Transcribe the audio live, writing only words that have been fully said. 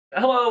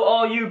Hello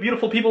all you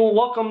beautiful people,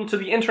 welcome to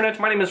the internet.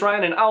 My name is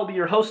Ryan and I'll be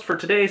your host for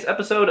today's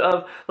episode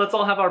of Let's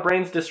All Have Our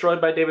Brains Destroyed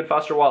by David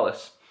Foster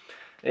Wallace,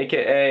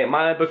 aka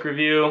my book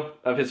review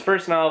of his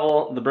first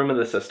novel, The Broom of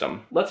the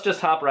System. Let's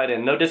just hop right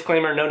in. No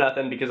disclaimer, no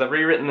nothing, because I've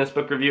rewritten this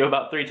book review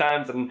about 3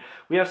 times and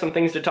we have some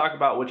things to talk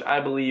about which I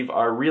believe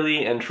are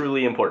really and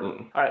truly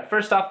important. Alright,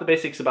 first off, the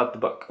basics about the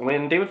book.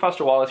 When David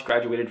Foster Wallace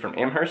graduated from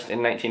Amherst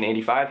in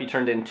 1985, he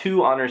turned in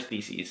 2 honors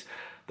theses.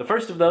 The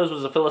first of those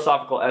was a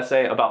philosophical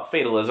essay about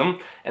fatalism,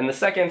 and the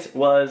second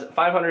was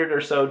 500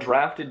 or so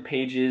drafted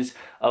pages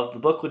of the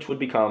book which would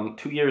become,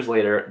 2 years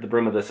later, The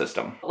Broom of the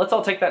System. Let's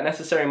all take that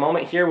necessary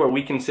moment here where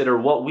we consider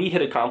what we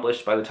had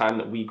accomplished by the time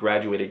that we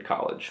graduated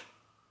college.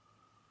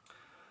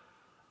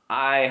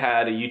 I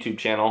had a YouTube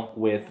channel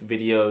with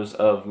videos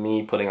of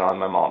me putting on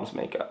my mom's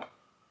makeup.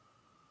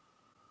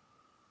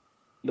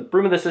 The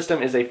Broom of the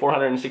System is a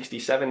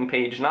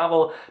 467-page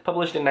novel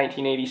published in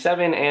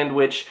 1987 and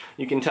which,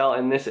 you can tell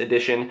in this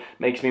edition,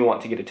 makes me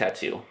want to get a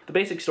tattoo. The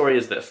basic story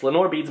is this.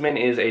 Lenore Beadsman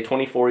is a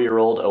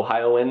 24-year-old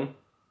Ohioan,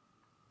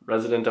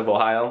 resident of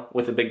Ohio,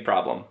 with a big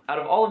problem. Out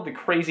of all of the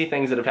crazy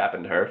things that have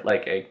happened to her,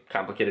 like a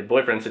complicated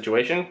boyfriend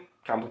situation,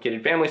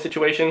 complicated family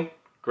situation,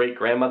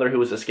 great-grandmother who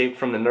has escaped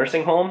from the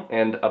nursing home,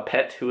 and a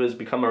pet who has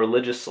become a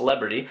religious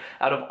celebrity,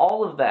 out of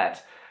all of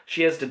that,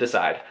 she has to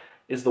decide.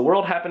 Is the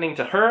world happening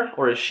to her,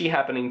 or is she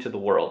happening to the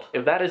world?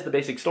 If that is the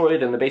basic story,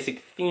 then the basic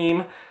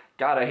theme,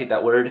 God, I hate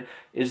that word,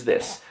 is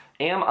this.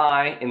 Am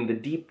I, in the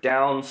deep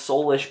down,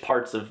 soulish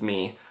parts of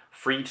me,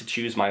 free to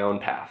choose my own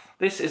path?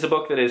 This is a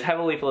book that is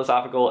heavily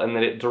philosophical and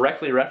that it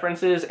directly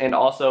references and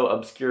also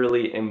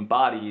obscurely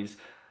embodies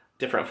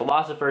different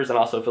philosophers and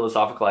also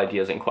philosophical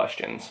ideas and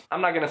questions.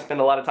 I'm not going to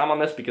spend a lot of time on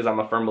this because I'm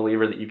a firm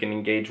believer that you can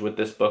engage with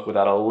this book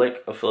without a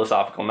lick of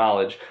philosophical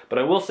knowledge, but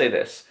I will say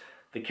this.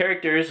 The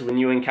characters, when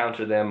you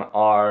encounter them,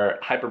 are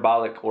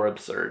hyperbolic or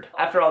absurd.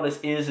 After all, this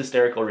is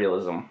hysterical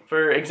realism.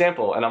 For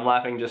example, and I'm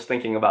laughing just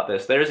thinking about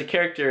this, there's a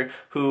character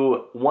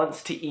who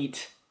wants to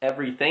eat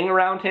everything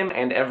around him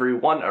and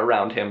everyone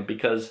around him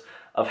because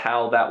of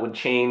how that would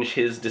change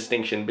his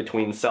distinction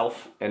between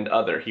self and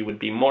other. He would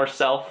be more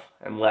self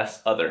and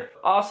less other.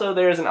 Also,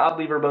 there's an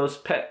oddly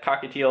verbose pet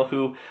cockatiel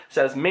who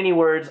says many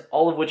words,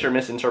 all of which are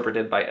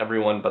misinterpreted by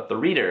everyone but the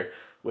reader,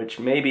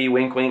 which maybe,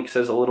 wink wink,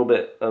 says a little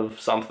bit of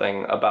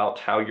something about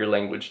how your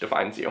language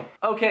defines you.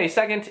 Okay,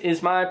 second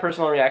is my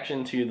personal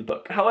reaction to the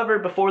book. However,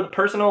 before the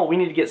personal, we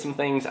need to get some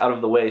things out of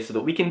the way so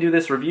that we can do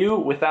this review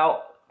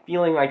without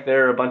feeling like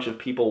there are a bunch of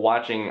people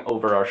watching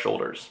over our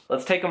shoulders.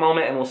 Let's take a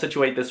moment and we'll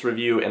situate this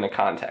review in a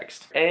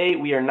context. A,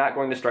 we are not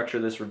going to structure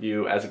this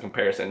review as a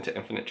comparison to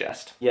Infinite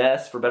Jest.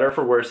 Yes, for better or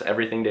for worse,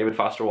 everything David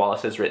Foster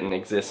Wallace has written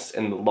exists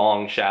in the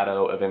long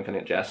shadow of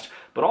Infinite Jest,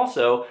 but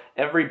also,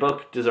 every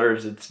book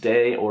deserves its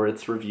day or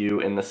its review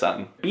in the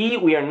sun. B,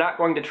 we are not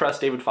going to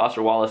trust David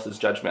Foster Wallace's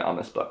judgment on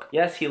this book.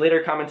 Yes, he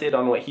later commented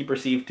on what he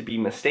perceived to be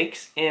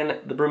mistakes in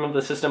The Broom of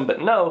the System, but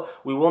no,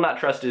 we will not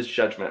trust his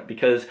judgment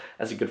because,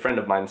 as a good friend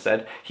of mine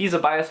said, he's a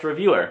biased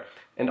reviewer.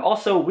 And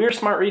also, we're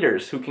smart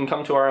readers who can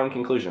come to our own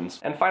conclusions.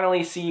 And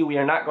finally, C, we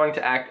are not going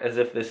to act as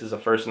if this is a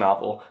first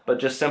novel, but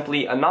just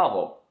simply a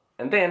novel.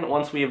 And then,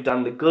 once we have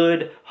done the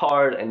good,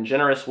 hard, and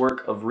generous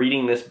work of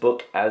reading this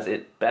book as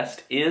it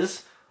best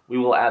is, we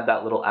will add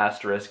that little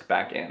asterisk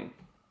back in.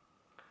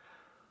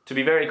 To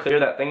be very clear,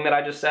 that thing that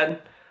I just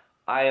said,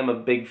 I am a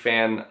big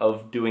fan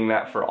of doing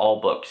that for all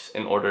books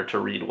in order to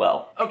read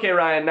well. Okay,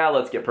 Ryan, now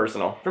let's get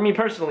personal. For me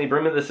personally,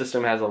 Broom of the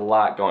System has a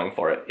lot going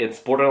for it. It's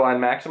borderline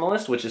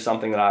maximalist, which is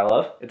something that I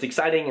love. It's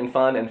exciting and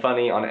fun and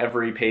funny on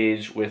every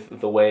page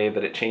with the way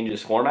that it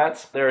changes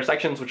formats. There are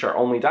sections which are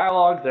only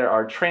dialogue, there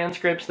are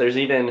transcripts, there's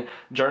even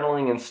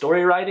journaling and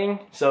story writing,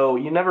 so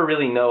you never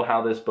really know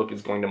how this book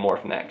is going to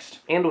morph next.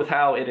 And with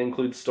how it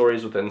includes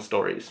stories within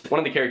stories. One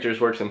of the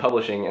characters works in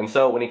publishing, and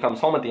so when he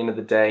comes home at the end of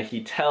the day,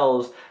 he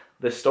tells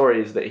the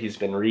stories that he's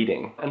been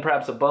reading. And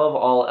perhaps above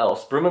all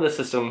else, Broom of the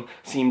System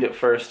seemed at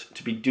first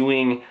to be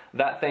doing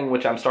that thing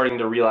which I'm starting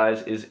to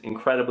realize is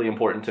incredibly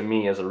important to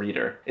me as a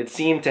reader. It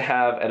seemed to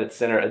have at its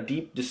center a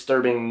deep,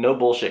 disturbing, no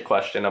bullshit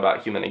question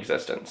about human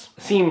existence.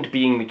 Seemed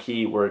being the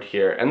key word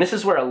here. And this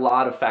is where a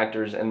lot of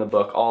factors in the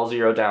book all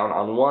zero down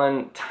on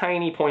one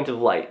tiny point of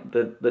light.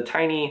 The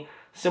tiny,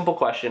 simple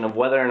question of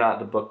whether or not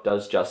the book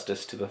does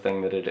justice to the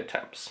thing that it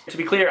attempts. To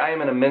be clear, I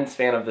am an immense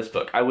fan of this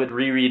book. I would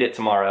reread it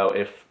tomorrow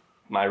if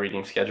my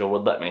reading schedule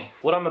would let me.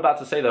 What I'm about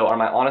to say though are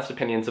my honest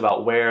opinions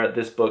about where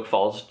this book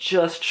falls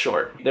just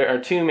short. There are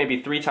 2,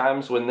 maybe 3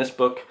 times when this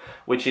book,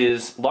 which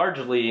is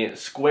largely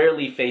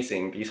squarely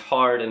facing these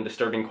hard and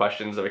disturbing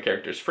questions of a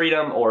character's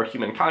freedom or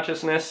human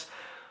consciousness,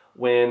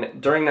 when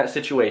during that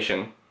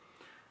situation,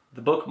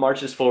 the book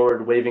marches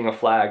forward waving a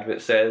flag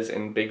that says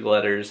in big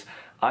letters,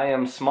 I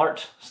am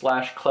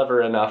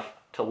smart/clever enough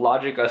to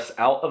logic us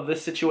out of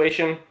this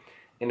situation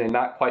in a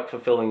not quite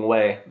fulfilling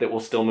way that will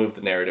still move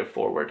the narrative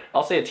forward.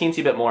 I'll say a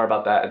teensy bit more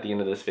about that at the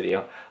end of this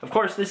video. Of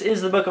course, this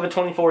is the book of a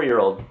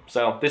 24-year-old,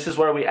 so this is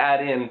where we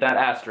add in that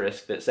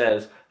asterisk that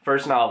says,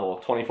 first novel,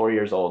 24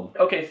 years old.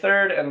 Okay,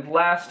 third and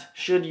last,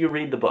 should you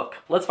read the book?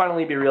 Let's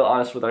finally be real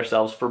honest with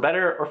ourselves. For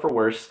better or for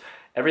worse,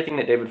 Everything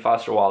that David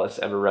Foster Wallace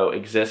ever wrote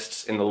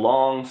exists in the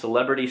long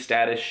celebrity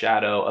status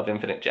shadow of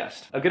Infinite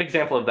Jest. A good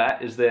example of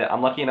that is that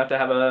I'm lucky enough to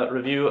have a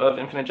review of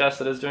Infinite Jest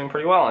that is doing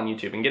pretty well on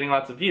YouTube and getting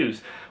lots of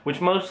views, which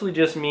mostly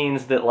just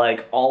means that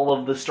like all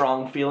of the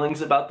strong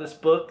feelings about this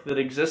book that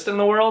exist in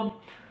the world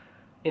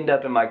end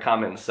up in my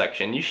comments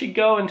section. You should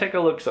go and take a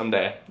look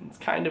someday. It's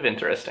kind of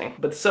interesting.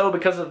 But so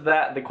because of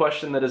that, the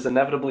question that is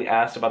inevitably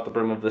asked about the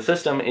Broom of the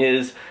System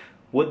is,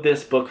 would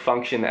this book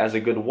function as a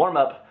good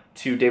warm-up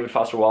to David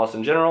Foster Wallace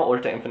in general, or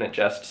to Infinite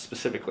Jest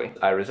specifically?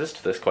 I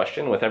resist this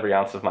question with every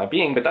ounce of my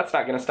being, but that's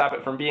not going to stop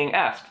it from being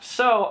asked,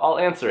 so I'll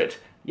answer it.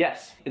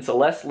 Yes. It's a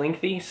less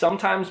lengthy,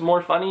 sometimes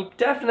more funny,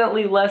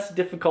 definitely less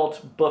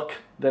difficult book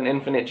than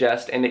Infinite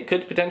Jest, and it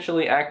could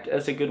potentially act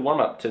as a good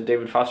warm-up to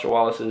David Foster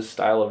Wallace's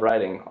style of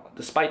writing,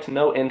 despite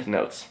no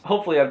endnotes.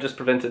 Hopefully I've just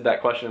prevented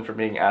that question from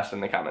being asked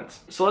in the comments.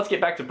 So let's get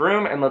back to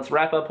Broom and let's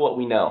wrap up what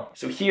we know.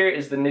 So here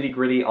is the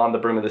nitty-gritty on the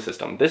Broom of the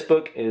System. This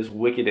book is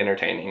wicked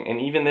entertaining, and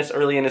even this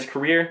early in his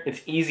career,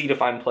 it's easy to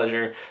find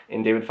pleasure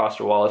in David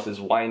Foster Wallace's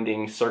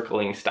winding,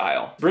 circling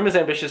style. Broom is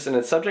ambitious in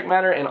its subject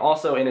matter and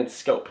also in its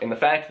scope, in the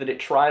fact that it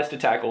tries to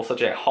tackle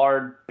such a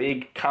hard,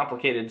 big,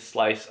 complicated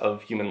slice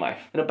of human life.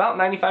 And about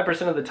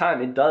 95% of the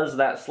time, it does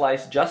that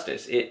slice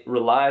justice. It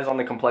relies on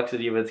the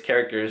complexity of its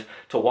characters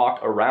to walk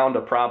around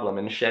a problem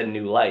and shed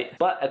new light.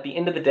 But at the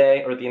end of the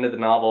day, or at the end of the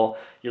novel,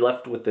 you're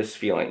left with this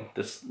feeling,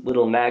 this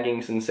little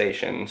nagging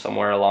sensation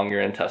somewhere along your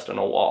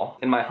intestinal wall.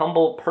 In my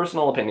humble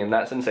personal opinion,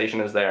 that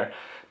sensation is there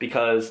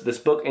because this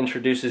book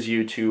introduces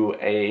you to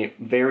a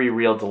very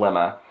real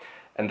dilemma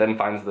and then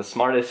finds the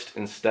smartest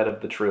instead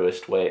of the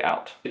truest way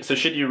out. So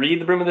should you read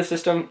The Broom of the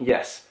System?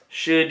 Yes.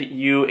 Should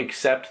you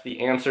accept the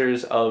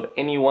answers of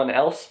anyone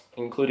else,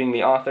 including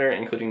the author,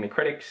 including the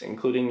critics,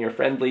 including your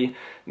friendly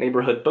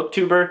neighborhood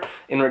booktuber,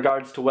 in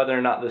regards to whether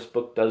or not this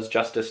book does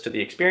justice to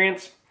the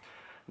experience?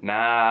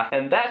 Nah.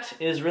 And that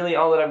is really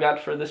all that I've got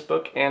for this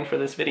book and for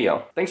this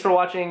video. Thanks for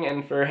watching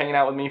and for hanging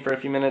out with me for a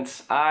few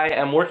minutes. I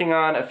am working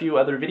on a few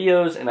other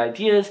videos and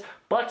ideas,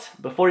 but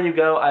before you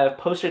go, I have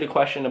posted a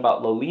question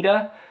about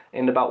Lolita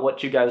and about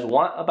what you guys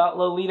want about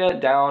Lolita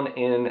down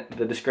in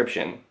the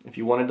description. If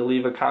you wanted to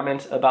leave a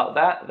comment about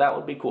that, that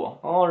would be cool.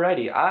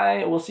 Alrighty,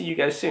 I will see you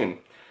guys soon.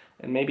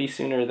 And maybe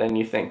sooner than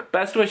you think.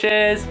 Best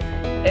wishes!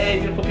 Hey,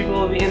 beautiful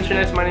people of the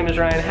internet, my name is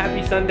Ryan.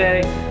 Happy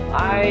Sunday.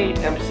 I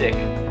am sick.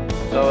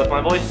 So if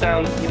my voice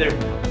sounds either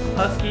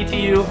husky to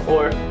you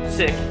or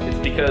sick, it's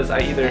because I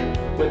either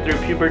went through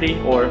puberty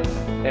or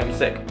am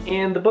sick.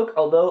 In the book,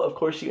 although of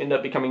course you end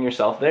up becoming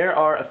yourself, there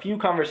are a few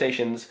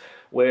conversations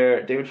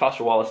where David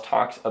Foster Wallace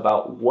talks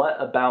about what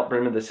about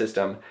Broom of the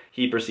System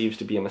he perceives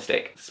to be a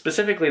mistake.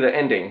 Specifically the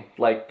ending,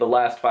 like the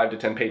last 5 to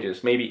 10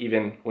 pages, maybe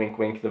even, wink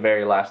wink, the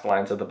very last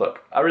lines of the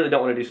book. I really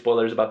don't want to do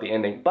spoilers about the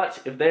ending,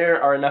 but if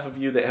there are enough of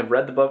you that have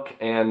read the book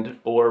and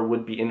or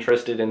would be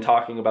interested in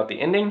talking about the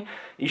ending,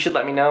 you should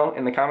let me know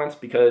in the comments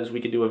because we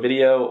could do a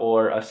video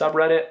or a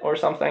subreddit or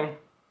something.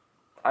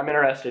 I'm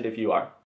interested if you are.